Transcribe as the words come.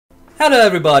Hello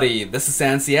everybody, this is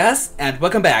NCS, and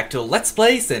welcome back to Let's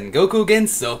Play Sengoku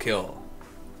Gensoukyou.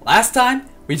 Last time,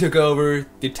 we took over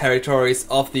the territories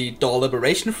of the Doll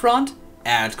Liberation Front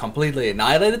and completely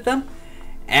annihilated them.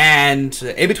 And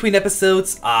in between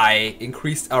episodes, I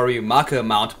increased our Yumaka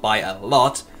amount by a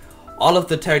lot. All of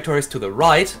the territories to the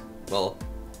right, well,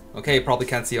 okay, you probably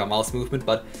can't see my mouse movement,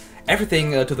 but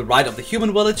everything to the right of the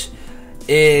human village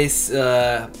is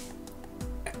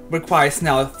requires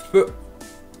now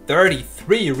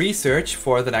 33 research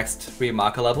for the next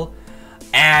Yumaka level,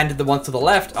 and the ones to the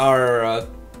left are a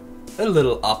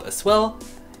little up as well.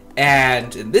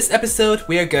 And in this episode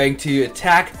we are going to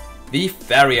attack the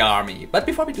Fairy Army. But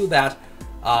before we do that,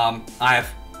 I have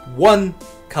one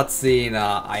cutscene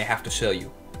I have to show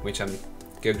you, which I'm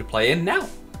going to play in now.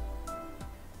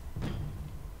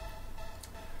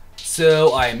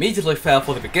 So I immediately fell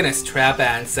for the beginner's trap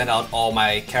and sent out all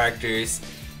my characters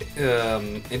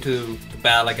into the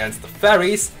battle against the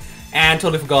fairies, and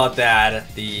totally forgot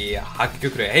that the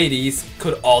Hakikukure Hades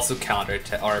could also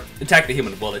or attack the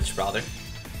human village rather.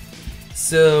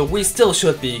 So we still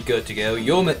should be good to go.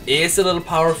 Yoma is a little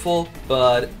powerful,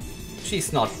 but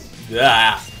she's not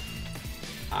that.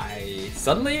 I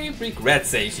suddenly regret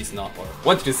saying she's not, or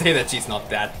wanted to say that she's not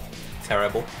that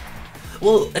terrible.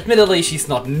 Well, admittedly, she's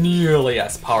not nearly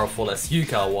as powerful as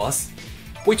Yuka was,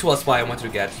 which was why I wanted to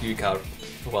get Yuka,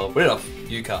 well, rid of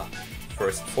Yuka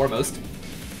first and foremost.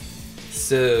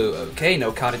 So, okay,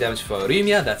 no counter damage for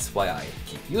Rimia, that's why I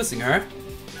keep using her.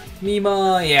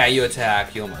 Mima, yeah, you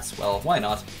attack Yoma as well, why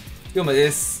not? Yoma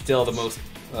is still the most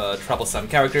troublesome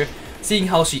character, seeing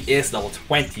how she is level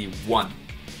 21.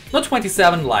 Not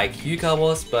 27 like Yuka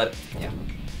was, but yeah.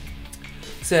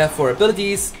 So for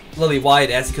abilities, Lily White,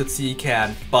 as you could see,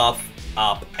 can buff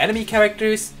up enemy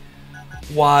characters,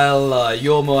 while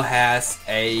Yomo has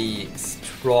a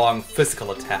strong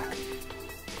physical attack.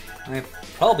 I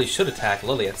probably should attack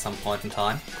Lily at some point in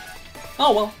time.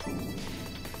 Oh well.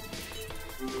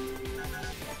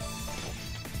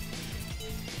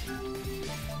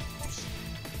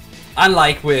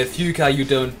 Unlike with Yuka, you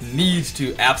don't need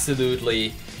to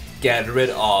absolutely get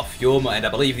rid of Yomo, and I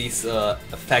believe these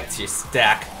affect your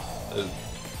stack.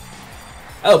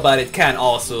 Oh, but it can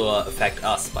also affect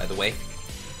us, by the way,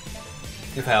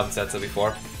 if I haven't said so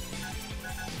before.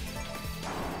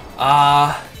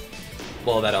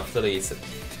 Well, that of Lily is a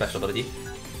special ability.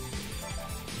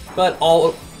 But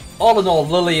all in all,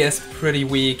 Lily is pretty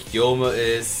weak. Yomo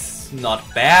is not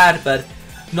bad, but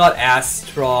not as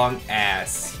strong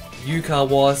as Yuka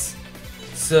was.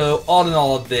 So all in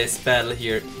all, this battle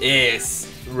here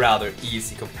is rather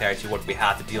easy compared to what we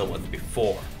had to deal with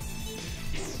before.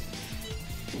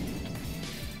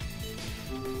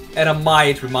 And I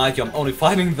might remind you, I'm only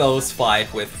fighting those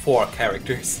 5 with 4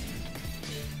 characters.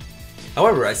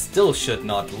 However, I still should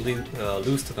not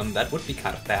lose to them, that would be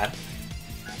kind of bad.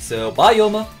 So bye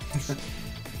Yoma!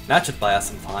 That should buy us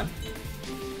some time.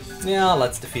 Yeah,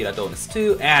 let's defeat Adonis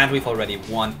too, and we've already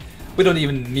won. We don't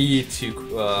even need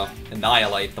to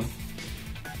annihilate them.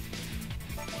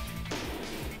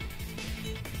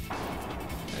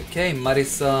 Okay,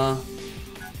 Marisa.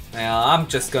 Yeah, I'm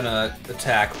just gonna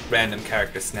attack random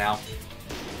characters now,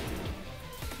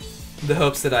 in the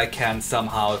hopes that I can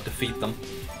somehow defeat them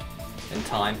in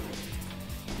time.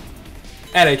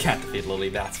 And I can't defeat Lily,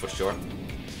 that's for sure.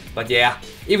 But yeah,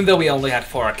 even though we only had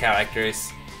 4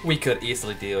 characters, we could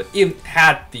easily do it. Even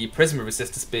had the Prism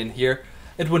Resistance been here,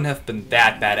 it wouldn't have been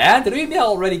that bad. And Rimia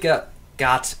already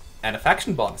got an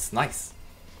affection bonus, nice.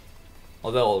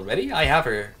 Although already I have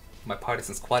her, my party,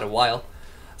 since quite a while.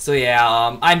 So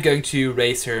yeah, I'm going to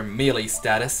raise her melee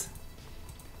status.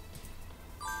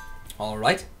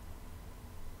 Alright.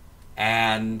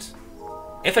 And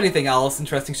if anything else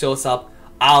interesting shows up,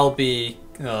 I'll be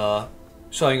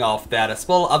showing off that as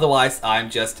well. Otherwise,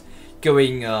 I'm just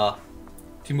going to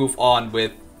move on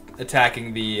with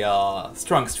attacking the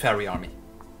strongest fairy army.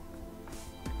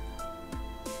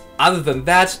 Other than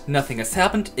that, nothing has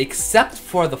happened, except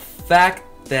for the fact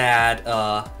that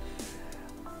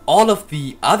all of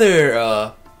the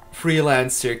other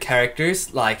freelancer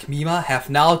characters, like Mima, have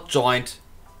now joined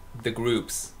the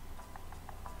groups.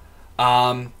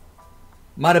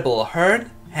 Madable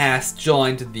Hearn has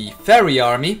joined the Fairy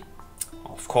Army,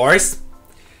 of course.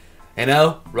 You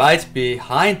know, right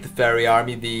behind the Fairy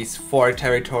Army, these 4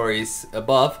 territories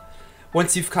above.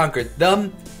 Once you've conquered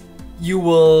them, you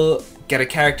will get a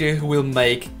character who will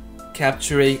make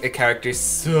capturing a character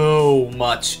so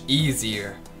much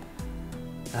easier.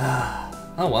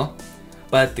 Oh well.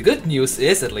 But the good news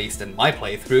is, at least in my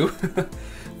playthrough,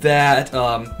 that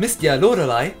Mistia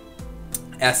Lorelei,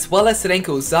 as well as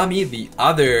Renko Uzami, the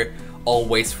other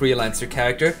always freelancer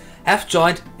character, have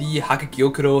joined the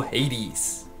Hakugyokuro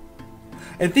Hades.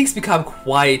 And things become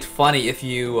quite funny if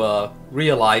you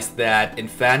realize that in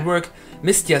fan work,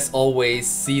 Misty is always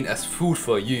seen as food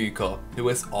for Yuuko, who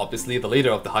is obviously the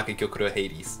leader of the Hakugyokuro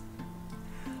Hades.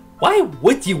 Why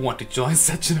would you want to join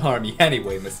such an army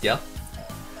anyway, Misty?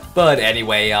 But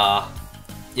anyway,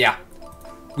 yeah.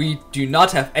 We do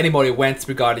not have any more events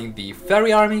regarding the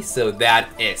fairy army, so that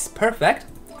is perfect.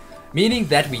 Meaning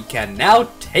that we can now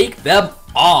take them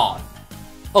on!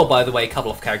 Oh, by the way, a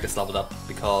couple of characters leveled up,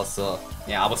 because,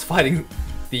 yeah, I was fighting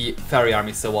the fairy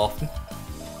army so often.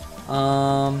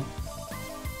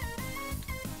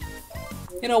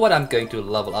 You know what, I'm going to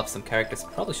level up some characters.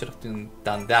 Probably should have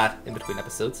done that in between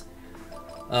episodes.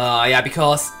 Yeah,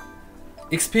 because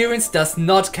experience does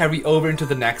not carry over into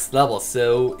the next level,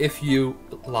 so if you,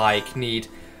 like, need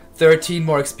 13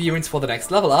 more experience for the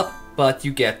next level up, but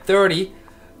you get 30,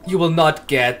 you will not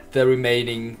get the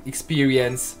remaining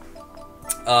experience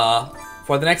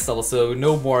for the next level, so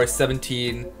no more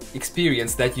 17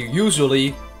 experience that you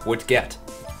usually would get.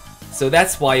 So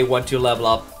that's why you want to level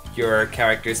up your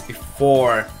characters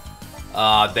before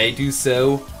they do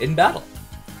so in battle.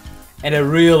 And I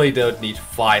really don't need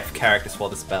 5 characters for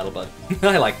this battle, but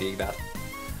I like doing that.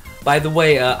 By the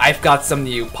way, I've got some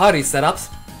new party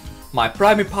setups. My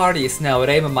primary party is now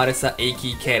Reiman, Marisa,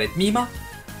 Eiki, Ken, and Mima.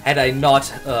 Had I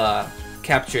not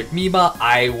captured Mima,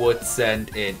 I would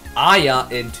send in Aya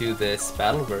into this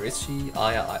battle. Where is she?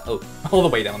 Aya, oh, all the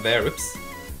way down there, oops.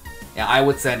 Yeah, I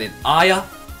would send in Aya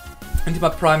into my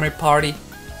primary party.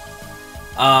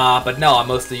 But no, I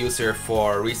mostly use her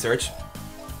for research.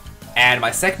 And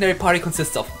my secondary party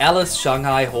consists of Alice,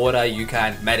 Shanghai, Hora, Yuka,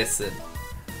 and Medicine.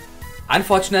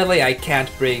 Unfortunately, I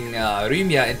can't bring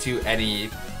Rumia into any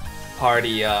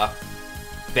party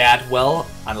that well,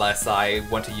 unless I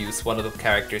want to use one of the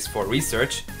characters for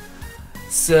research.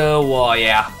 So,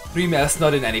 yeah, Rumia is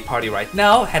not in any party right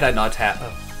now. Had I not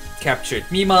captured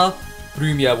Mima,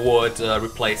 Rumia would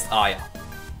replace Aya.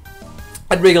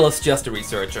 And Regal is just a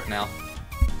researcher now.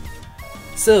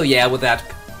 So yeah, with that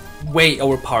way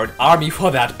overpowered army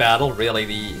for that battle, really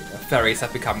the fairies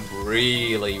have become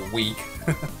really weak.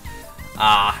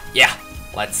 Yeah,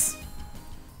 let's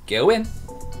go in.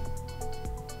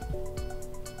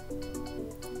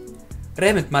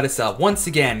 Rem and Marisa once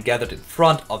again gathered in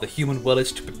front of the human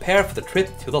village to prepare for the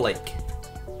trip to the lake.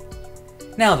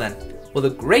 Now then, will the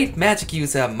great magic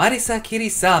user Marisa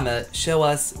Kirisame show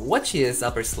us what she is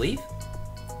up her sleeve?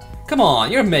 Come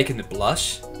on, you're making me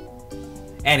blush.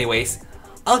 Anyways,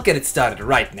 I'll get it started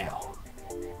right now.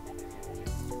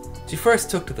 She first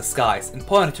took to the skies and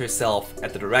pointed herself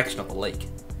at the direction of the lake.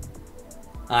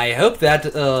 I hope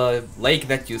that lake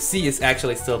that you see is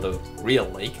actually still the real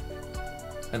lake,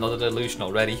 and not an illusion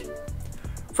already.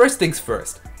 First things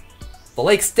first, the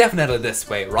lake's definitely this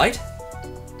way, right?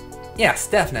 Yes,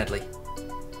 definitely.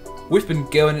 We've been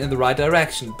going in the right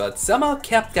direction, but somehow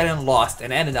kept getting lost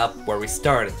and ended up where we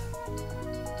started.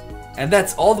 And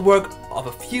that's all the work of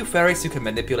a few fairies who can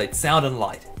manipulate sound and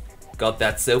light. Got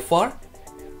that so far?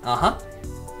 Uh-huh.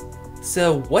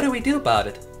 So what do we do about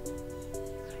it?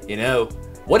 You know,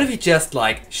 what if you just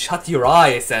like shut your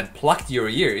eyes and plucked your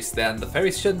ears? Then the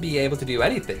fairies shouldn't be able to do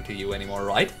anything to you anymore,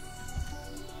 right?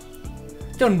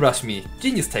 Don't rush me,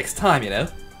 genius takes time, you know.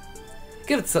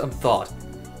 Give it some thought.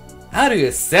 How do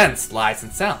you sense lights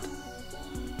and sound?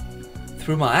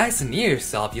 Through my eyes and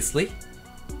ears, obviously.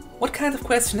 What kind of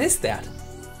question is that?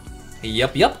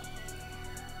 Yup.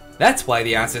 That's why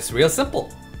the answer is real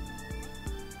simple.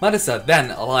 Marisa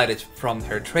then alighted from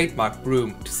her trademark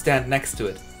broom to stand next to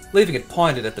it, leaving it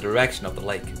pointed at the direction of the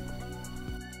lake.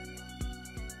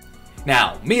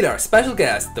 Now, meet our special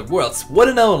guest, the world's one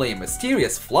and only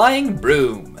mysterious flying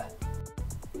broom.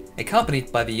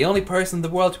 Accompanied by the only person in the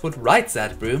world who would ride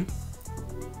that broom.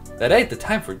 That ain't the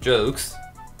time for jokes.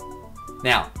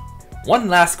 Now, one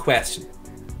last question.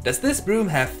 Does this broom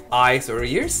have eyes or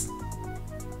ears?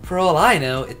 For all I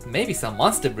know, it may be some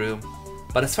monster broom,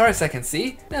 but as far as I can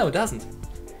see, no it doesn't.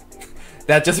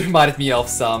 That just reminded me of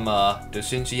some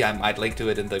doujin. I might link to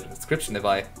it in the description if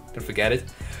I don't forget it,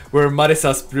 where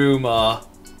Marisa's broom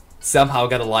somehow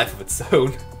got a life of its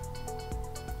own.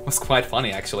 It was quite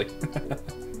funny actually.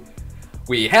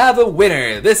 We have a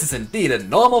winner! This is indeed a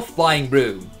normal flying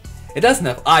broom. It doesn't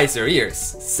have eyes or ears,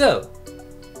 so...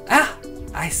 Ah,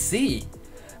 I see.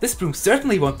 This broom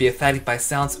certainly won't be affected by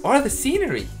sounds or the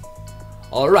scenery.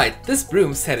 Alright, this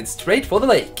broom's headed straight for the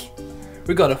lake.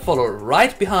 We're gonna follow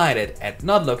right behind it and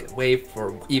not look away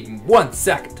for even 1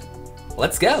 second.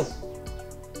 Let's go!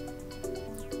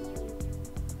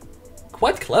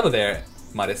 Quite clever there,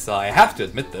 Marisa, I have to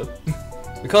admit though.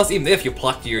 Because even if you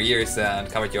plucked your ears and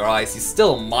covered your eyes, you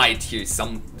still might hear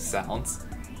some sounds.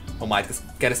 Or might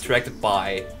get distracted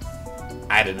by...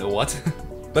 I don't know what.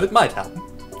 But it might happen.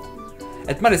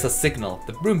 At Marisa's signal,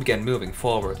 the broom began moving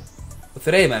forward, with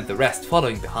Dreamin and the rest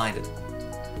following behind it.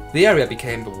 The area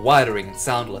became bewildering and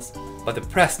soundless, but they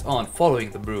pressed on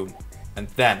following the broom. And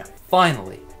then,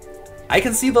 finally, I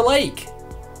can see the lake!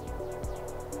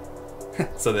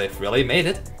 So they've really made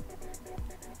it.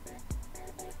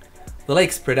 The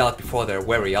lake spread out before their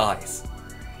very eyes,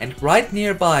 and right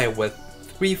nearby were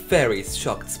 3 fairies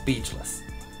shocked speechless.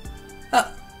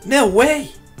 No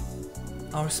way!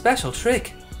 Our special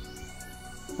trick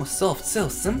was solved so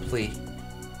simply.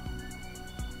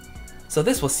 So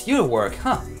this was your work,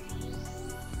 huh?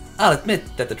 I'll admit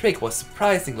that the trick was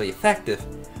surprisingly effective,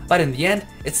 but in the end,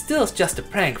 it's still just a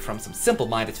prank from some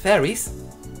simple-minded fairies.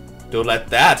 Don't let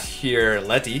that hear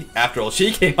Letty, after all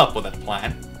she came up with that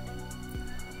plan.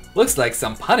 Looks like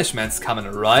some punishment's coming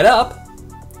right up.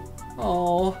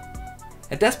 Oh,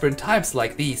 at desperate times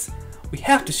like these, we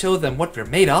have to show them what we're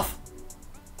made of.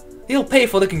 He'll pay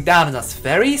for looking down on us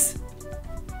fairies.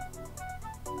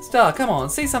 Star, come on,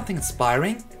 say something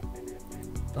inspiring.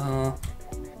 I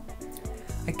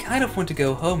kind of want to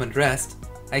go home and rest.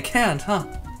 I can't, huh?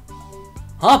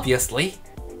 Obviously.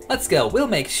 Let's go, we'll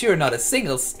make sure not a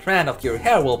single strand of your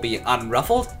hair will be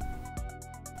unruffled.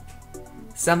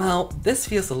 Somehow, this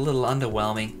feels a little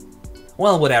underwhelming.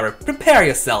 Well, whatever, prepare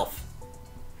yourself!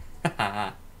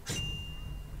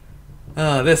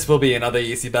 This will be another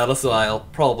easy battle, so I'll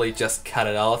probably just cut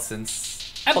it out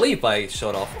since I believe I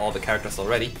showed off all the characters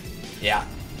already. Yeah.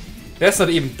 There's not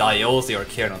even Daiozi or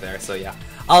Kirno there, so yeah.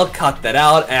 I'll cut that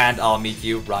out and I'll meet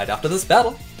you right after this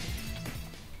battle.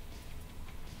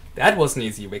 That was an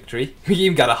easy victory. We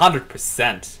even got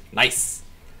 100%. Nice.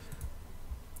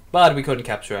 But we couldn't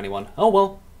capture anyone. Oh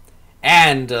well.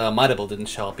 And Mudable didn't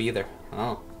show up either.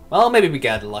 Oh. Well, maybe we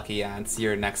get lucky and see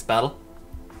your next battle.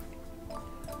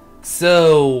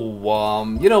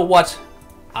 So, you know what?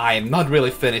 I'm not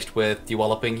really finished with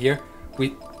developing here.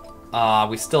 We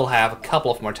still have a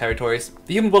couple of more territories.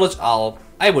 The human village,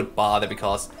 I wouldn't bother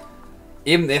because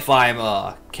even if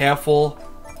I'm careful,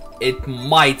 it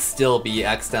might still be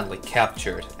accidentally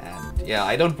captured. And yeah,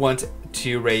 I don't want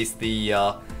to raise the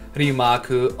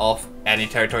Rimaku of any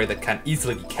territory that can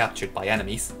easily be captured by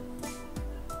enemies.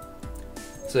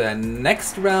 So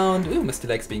next round, ooh, Misty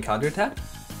Lake's being counterattacked.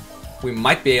 We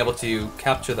might be able to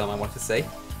capture them, I want to say.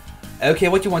 Okay,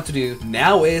 what you want to do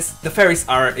now is, the fairies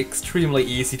are extremely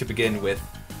easy to begin with.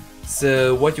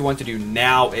 So what you want to do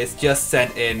now is just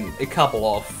send in a couple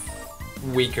of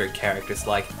weaker characters,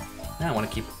 like, I want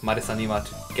to keep Marisa and Nima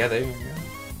together.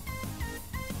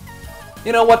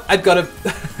 You know what, I've gotta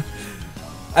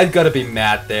I've gotta be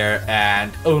mad there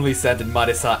and only send in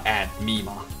Marisa and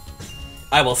Mima.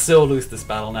 I will so lose this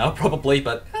battle now, probably,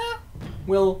 but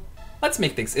well, let's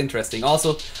make things interesting.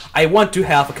 Also, I want to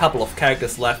have a couple of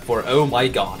characters left for, oh my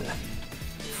god,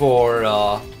 for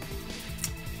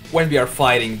when we are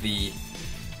fighting the,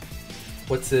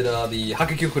 the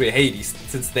Hakukyukure Hades,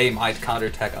 since they might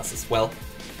counterattack us as well.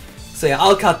 So yeah,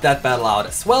 I'll cut that battle out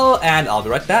as well, and I'll be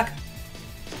right back.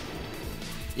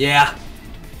 Yeah,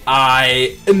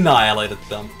 I annihilated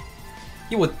them.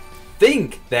 You would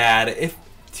think that if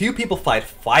 2 people fight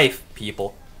 5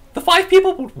 people, the 5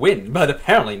 people would win, but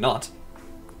apparently not.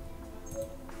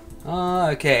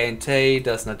 Okay, and Tei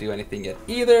does not do anything yet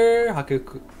either.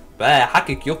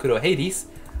 Hakukyukuro Hades,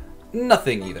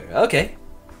 nothing either. Okay,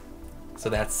 so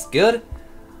that's good.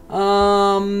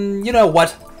 You know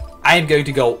what? I'm going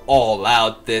to go all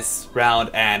out this round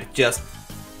and just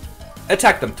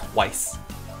attack them twice.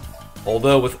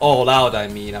 Although with all out, I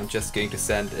mean I'm just going to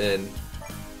send in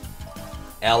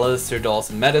Alice, her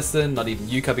dolls, and Medicine, not even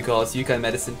Yuka, because Yuka and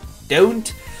Medicine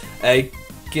don't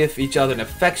give each other an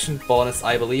affection bonus,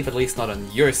 I believe, at least not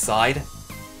on your side.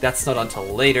 That's not until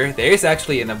later. There is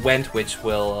actually an event which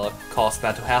will cause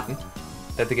that to happen,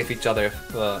 that they give each other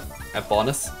a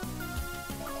bonus.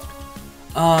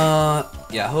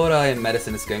 Yeah, Hora and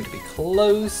Medicine is going to be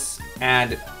close,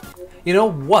 and you know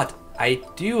what? I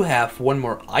do have one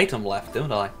more item left,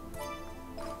 don't I?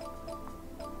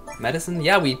 Medicine?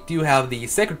 Yeah, we do have the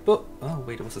Sacred Book. Oh,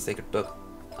 wait, it was a Sacred Book.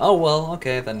 Oh, well,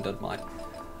 okay, then don't mind.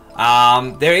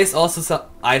 There is also some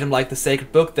item like the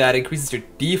Sacred Book that increases your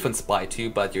defense by 2,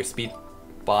 but your speed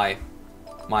by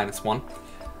 -1.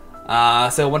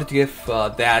 So I wanted to give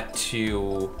that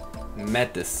to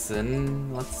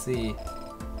Medicine. Let's see.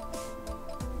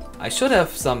 I should have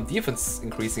some defense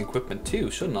increasing equipment too,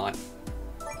 shouldn't I?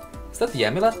 Is that the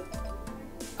amulet?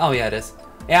 Oh yeah, it is.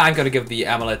 Yeah, I'm gonna give the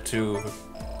amulet to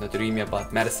not Dreamin,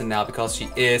 but Medicine now, because she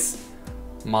is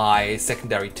my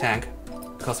secondary tank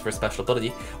because of her special ability,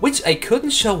 which I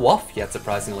couldn't show off yet,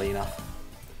 surprisingly enough.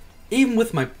 Even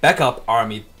with my backup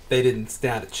army, they didn't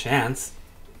stand a chance.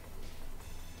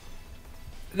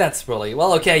 That's really...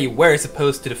 well, okay, you were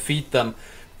supposed to defeat them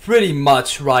pretty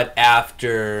much right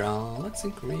after... let's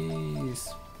increase...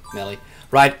 melee.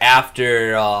 Right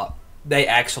after they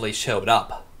actually showed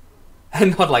up.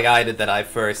 And not like I did, that I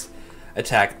first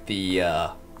attacked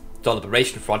the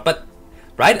Liberation Front, but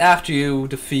right after you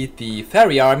defeat the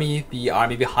fairy army, the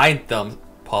army behind them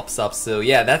pops up. So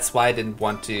yeah, that's why I didn't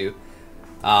want to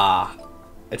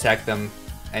attack them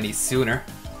any sooner.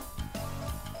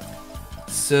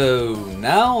 So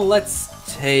now let's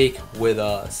take with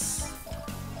us...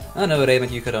 I know Dreamin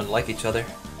and Yuka don't like each other,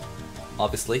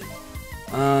 obviously.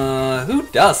 Who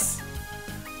does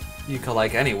Yuka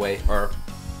like anyway? Or,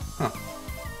 huh.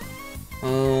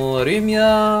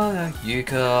 Rumia,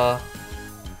 Yuka...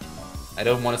 I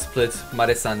don't want to split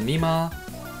Mare-san Mima.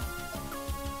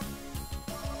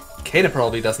 Kana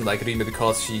probably doesn't like Rima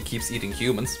because she keeps eating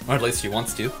humans, or at least she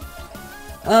wants to.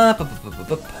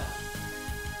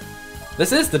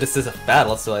 This is the decisive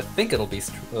battle, so I think it'll be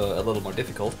a little more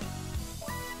difficult.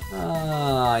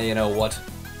 You know what?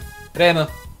 Rema,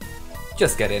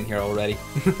 just get in here already.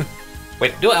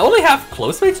 Wait, do I only have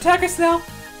close range attackers now?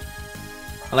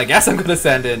 Well, I guess I'm gonna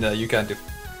send in Yuka into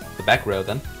the back row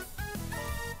then.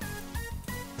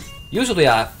 Usually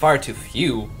I have far too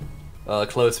few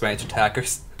close range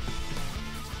attackers.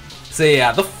 So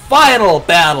yeah, the final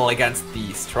battle against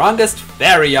the strongest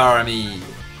fairy army.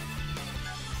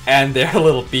 And they're a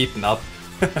little beaten up.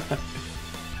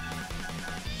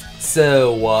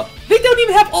 So, they don't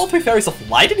even have all 3 fairies of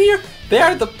light in here? They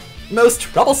are the most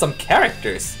troublesome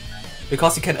characters.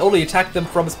 Because you can only attack them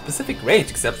from a specific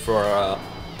range, except for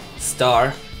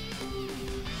Star.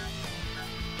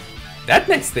 That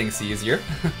makes things easier.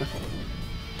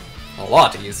 A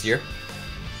lot easier.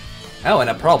 Oh, and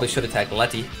I probably should attack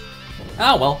Letty.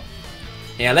 Oh well.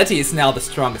 Yeah, Letty is now the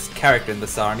strongest character in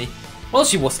this army. Well,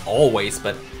 she was always,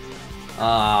 but...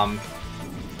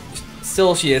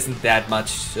 still she isn't that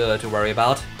much to worry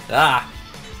about.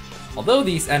 Although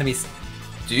these enemies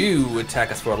do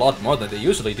attack us for a lot more than they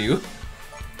usually do.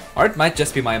 Or it might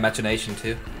just be my imagination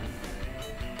too.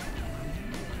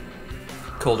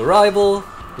 Cold Arrival,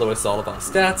 lowers all of our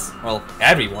stats. Well,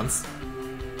 everyone's.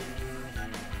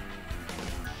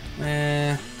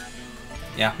 Yeah,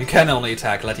 we can only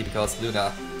attack Letty because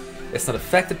Luna is not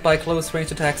affected by close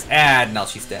range attacks, and now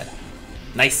she's dead.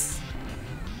 Nice.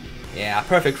 Yeah,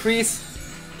 Perfect Freeze.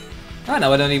 Oh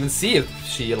no, I don't even see if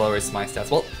she lowers my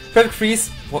stats. Well, Perfect Freeze,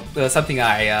 something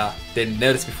I didn't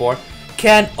notice before,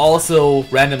 can also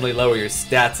randomly lower your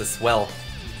stats as well.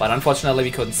 But unfortunately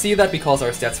we couldn't see that because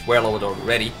our stats were lowered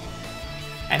already.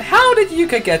 And how did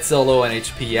Yuka get so low on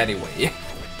HP anyway?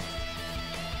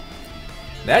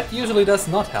 That usually does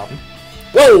not happen.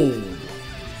 Whoa!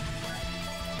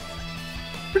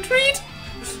 Retreat!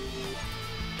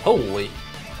 Holy.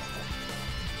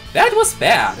 That was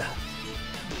bad.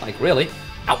 Like, really?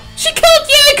 Ow! She killed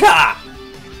Yuka!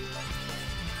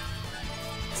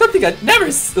 Something I'd never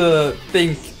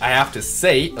think I have to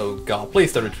say. Oh god,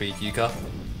 please don't retreat, Yuka.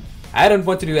 I don't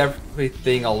want to do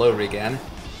everything all over again.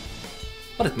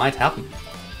 But it might happen.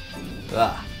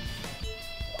 Ah.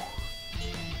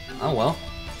 Oh well.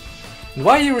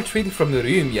 Why are you retreating from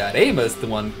Rumia? Reima's the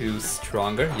one who's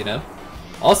stronger, you know?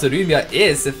 Also, Rumia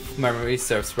is, if memory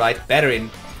serves right, better in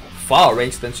far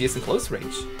range than she is in close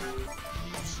range.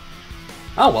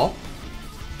 Oh well.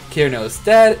 Kirino's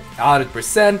dead,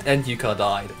 100%, and Yuka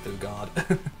died. Oh god.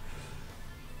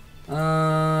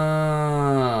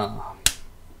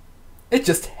 It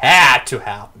just had to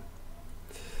happen.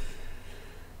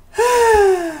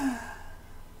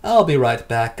 I'll be right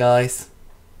back, guys.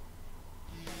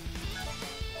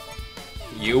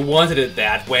 You wanted it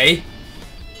that way?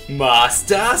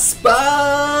 Master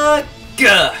Spark!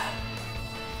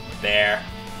 There.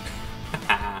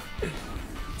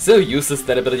 So useless,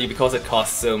 that ability, because it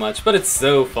costs so much, but it's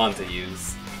so fun to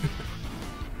use.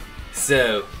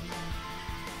 So,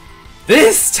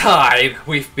 this time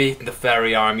we've beaten the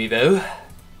fairy army though.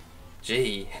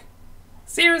 Gee.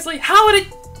 Seriously, how did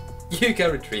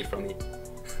Yuka retreat from me?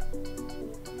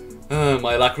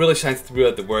 My luck really shines through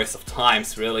at the worst of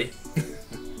times, really.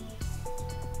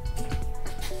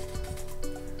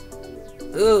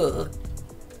 Ugh.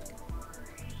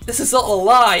 This is all a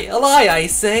lie I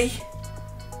say!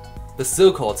 The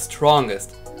so-called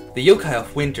strongest, the yokai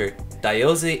of winter,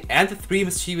 Daioze, and the 3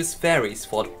 mischievous fairies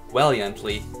fought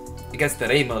valiantly against the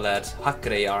Reimo-led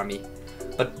Hakurei army,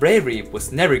 but bravery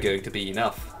was never going to be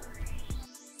enough.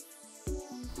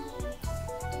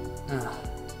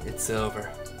 It It's over.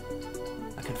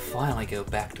 I can finally go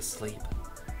back to sleep.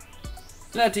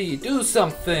 Letty, do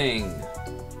something!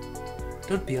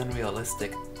 Don't be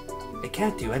unrealistic. I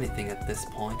can't do anything at this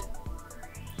point.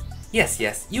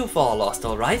 Yes, you've all lost,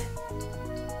 alright?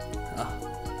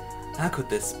 How could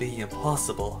this be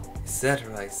impossible?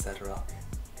 Etc, etc.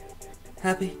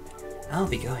 Happy? I'll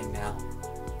be going now.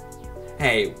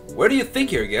 Hey, where do you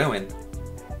think you're going?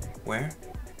 Where?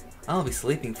 I'll be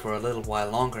sleeping for a little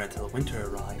while longer until winter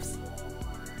arrives.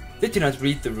 Did you not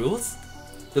read the rules?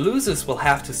 The losers will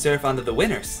have to serve under the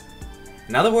winners.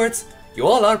 In other words, you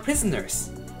all are prisoners.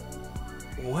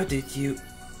 What did you...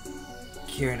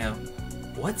 Kirino,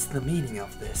 what's the meaning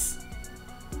of this?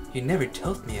 You never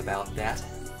told me about that.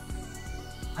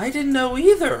 I didn't know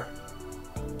either.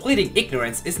 Pleading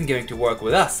ignorance isn't going to work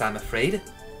with us, I'm afraid.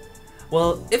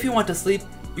 Well, if you want to sleep,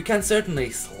 you can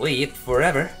certainly sleep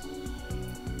forever.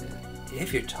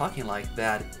 If you're talking like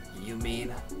that, you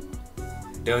mean...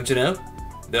 Don't you know?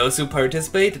 Those who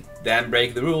participate, then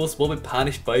break the rules, will be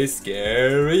punished by a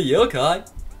scary yokai.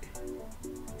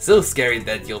 So scary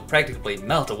that you'll practically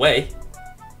melt away.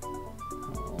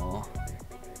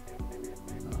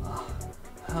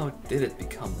 How did it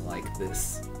become like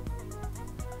this?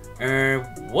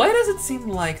 Why does it seem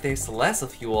like there's less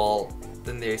of you all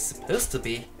than there's supposed to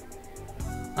be?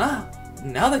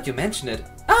 Now that you mention it.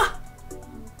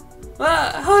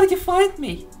 How did you find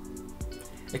me?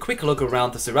 A quick look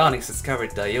around the surroundings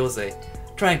discovered Daiose,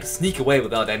 trying to sneak away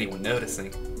without anyone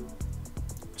noticing.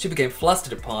 She became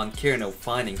flustered upon Kirino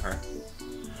finding her.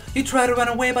 You try to run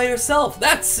away by yourself,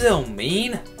 that's so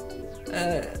mean!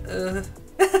 That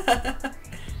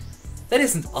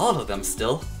isn't all of them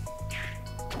still.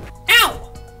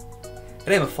 Ow!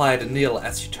 Rema fired a needle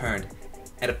as she turned,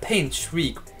 and a pained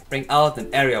shriek rang out in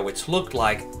an area which looked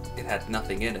like it had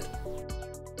nothing in it.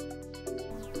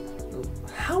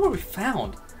 How were we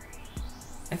found?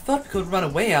 I thought we could run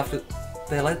away after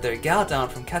they let their gal down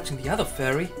from catching the other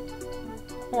fairy.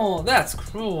 Oh, that's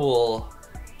cruel.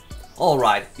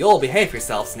 Alright, you all behave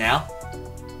yourselves now.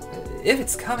 If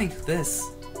it's coming to this,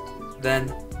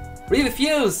 then... Read the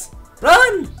fuse!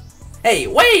 Run! Hey,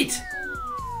 wait!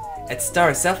 At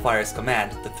Star Sapphire's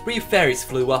command, the three fairies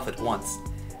flew off at once.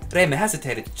 Reme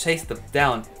hesitated to chase them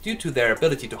down due to their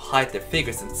ability to hide their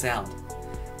figures in sound.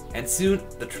 And soon,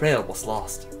 the trail was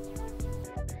lost.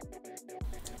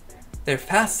 They're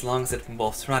fast as long as it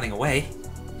involves running away.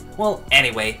 Well,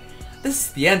 anyway, this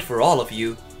is the end for all of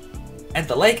you. And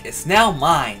the lake is now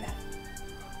mine.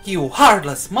 You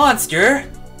heartless monster!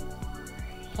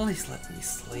 Please let me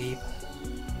sleep.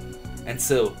 And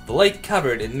so, the lake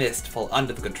covered in mist fell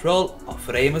under the control of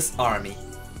Remus' army.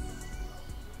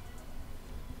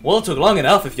 Well, it took long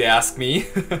enough if you ask me.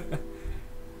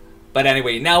 But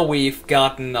anyway, now we've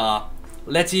gotten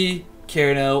Letty,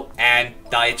 Kirino, and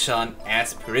Dai-chan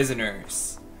as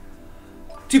prisoners.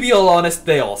 To be all honest,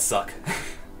 they all suck.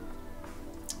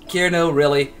 Kirino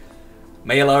really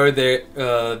may lower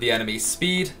the enemy's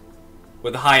speed,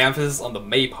 with a high emphasis on the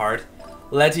may part.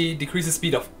 Letty decreases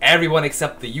speed of everyone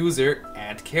except the user,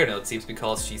 and Kirino it seems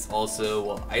because she's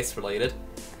also ice related.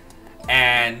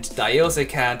 And Daiose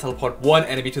can teleport one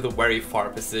enemy to the very far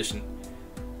position.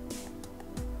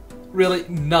 Really,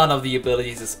 none of the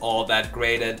abilities is all that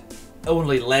great, and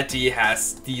only Letty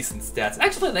has decent stats.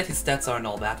 Actually, Letty's stats aren't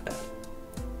all that bad.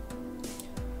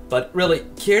 But really,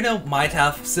 Kirino might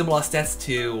have similar stats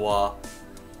to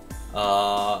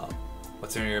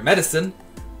what's her name, Medicine,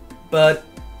 but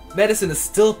Medicine is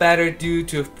still better due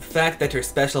to the fact that her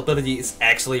special ability is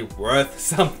actually worth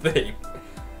something.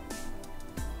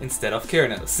 Instead of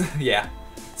Kirino's, yeah.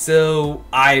 So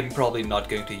I'm probably not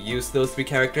going to use those three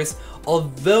characters,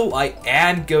 although I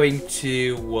am going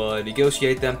to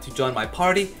negotiate them to join my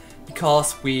party,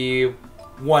 because we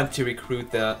want to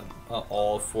recruit them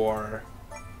all for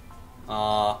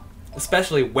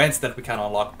especially events that we can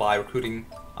unlock by recruiting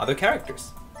other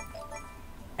characters.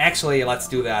 Actually, let's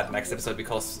do that next episode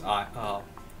because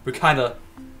we're kind of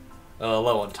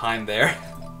low on time there.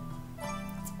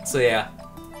 So yeah.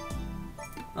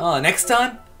 Next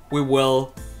time, we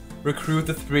will recruit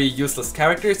the three useless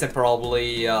characters and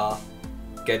probably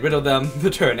get rid of them the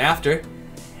turn after.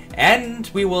 And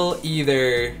we will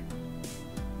either...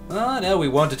 no, we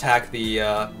won't attack the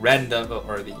random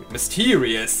or the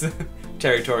mysterious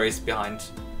territories behind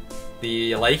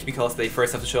the lake because they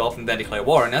first have to show off and then declare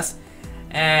war on us.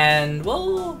 And,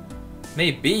 well,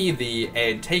 maybe the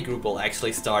A&T group will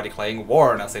actually start declaring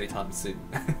war on us anytime soon.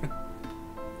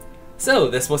 So,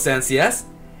 this was NCS,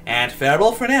 and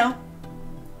farewell for now.